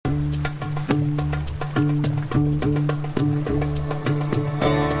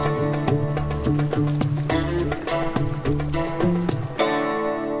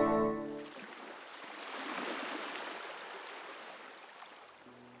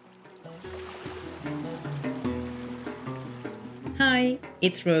Hi,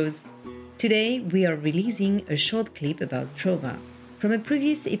 it's Rose. Today we are releasing a short clip about trauma from a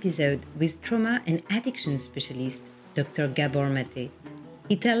previous episode with trauma and addiction specialist Dr. Gabor Maté.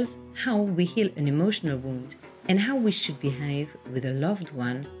 He tells how we heal an emotional wound and how we should behave with a loved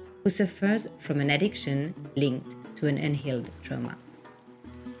one who suffers from an addiction linked to an unhealed trauma.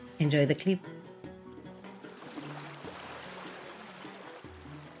 Enjoy the clip.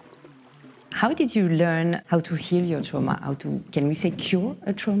 How did you learn how to heal your trauma? Can we say cure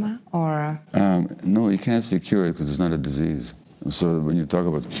a trauma or? No, you can't say cure it because it's not a disease. So when you talk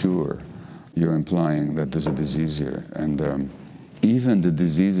about cure, you're implying that there's a disease here. And even the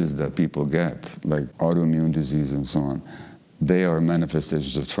diseases that people get, like autoimmune disease and so on, they are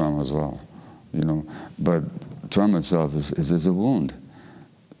manifestations of trauma as well, you know. But trauma itself is a wound.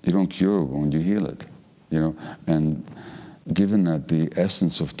 You don't cure a wound, you heal it, you know. And given that the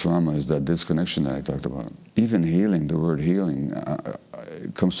essence of trauma is that disconnection that I talked about, even healing, the word healing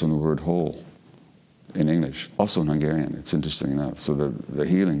comes from the word whole in English, also in Hungarian. It's interesting enough. So the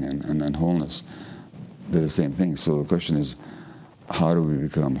healing and wholeness, they're the same thing. So the question is, how do we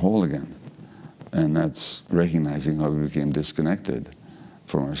become whole again? And that's recognizing how we became disconnected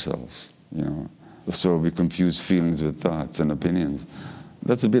from ourselves, you know. So we confuse feelings with thoughts and opinions.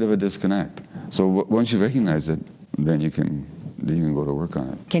 That's a bit of a disconnect. So once you recognize it, then you can go to work on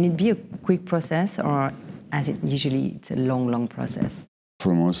it. Can it be a quick process, or as it usually it's a long process?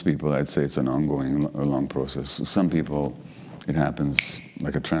 For most people, I'd say it's an ongoing, long process. Some people, it happens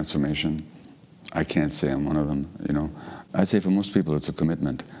like a transformation. I can't say I'm one of them, you know. I'd say for most people, it's a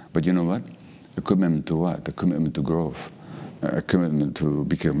commitment. But you know what? A commitment to what? A commitment to growth. A commitment to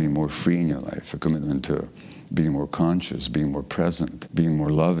becoming more free in your life. A commitment to being more conscious, being more present, being more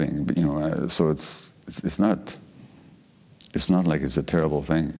loving. You know, so it's not like it's a terrible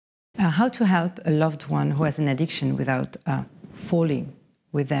thing. How to help a loved one who has an addiction without falling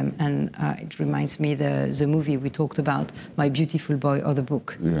with them? And it reminds me the movie we talked about, My Beautiful Boy, or the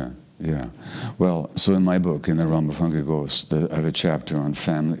book. Yeah. Well, so in my book, In the Realm of Hungry Ghosts, I have a chapter on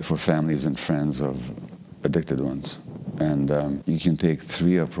families and friends of addicted ones. And you can take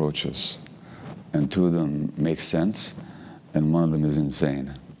 3 approaches, and 2 of them make sense, and 1 of them is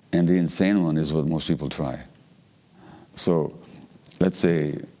insane. And the insane one is what most people try. So let's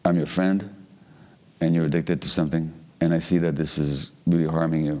say I'm your friend and you're addicted to something, and I see that this is really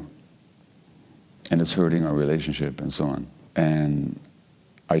harming you and it's hurting our relationship and so on. And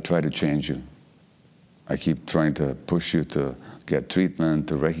I try to change you. I keep trying to push you to get treatment,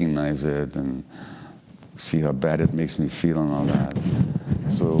 to recognize it and see how bad it makes me feel and all that.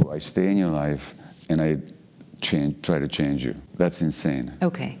 So I stay in your life and I try to change you. That's insane.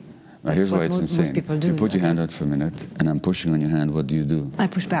 Okay. Now, here's why it's insane. Most people do. You put your hand out for a minute, and I'm pushing on your hand. What do? I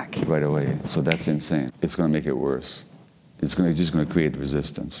push back. Right away. So that's insane. It's going to make it worse. It's just going to create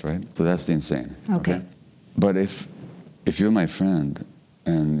resistance, right? So that's the insane. Okay. But if you're my friend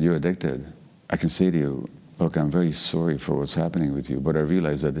and you're addicted, I can say to you, look, I'm very sorry for what's happening with you, but I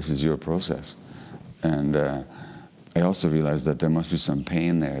realize that this is your process. And I also realize that there must be some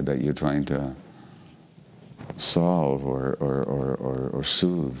pain there that you're trying to solve or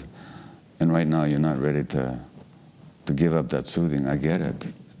soothe. And right now, you're not ready to give up that soothing. I get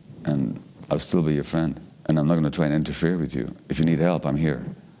it. And I'll still be your friend. And I'm not going to try and interfere with you. If you need help, I'm here.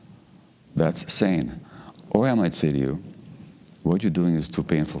 That's sane. Or I might say to you, what you're doing is too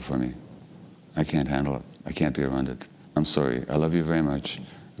painful for me. I can't handle it. I can't be around it. I'm sorry. I love you very much.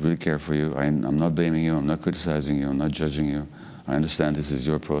 I really care for you. I'm not blaming you. I'm not criticizing you. I'm not judging you. I understand this is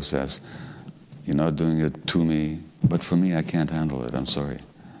your process. You're not doing it to me. But for me, I can't handle it. I'm sorry.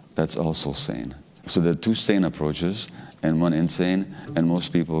 That's also sane. So there are 2 sane approaches and 1 insane, and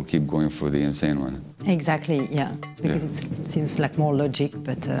most people keep going for the insane one. Exactly, yeah. Because it seems like more logic,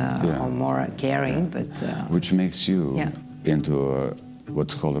 but or more caring, but... Which makes you into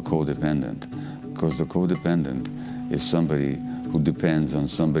what's called a codependent. Because the codependent is somebody who depends on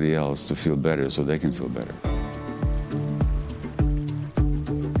somebody else to feel better so they can feel better.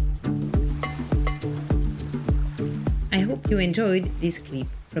 I hope you enjoyed this clip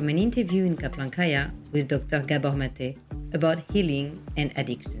from an interview in Kaplankaya with Dr. Gabor Maté about healing and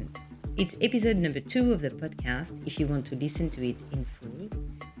addiction. It's episode number 2 of the podcast if you want to listen to it in full.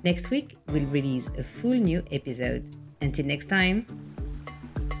 Next week, we'll release a full new episode. Until next time.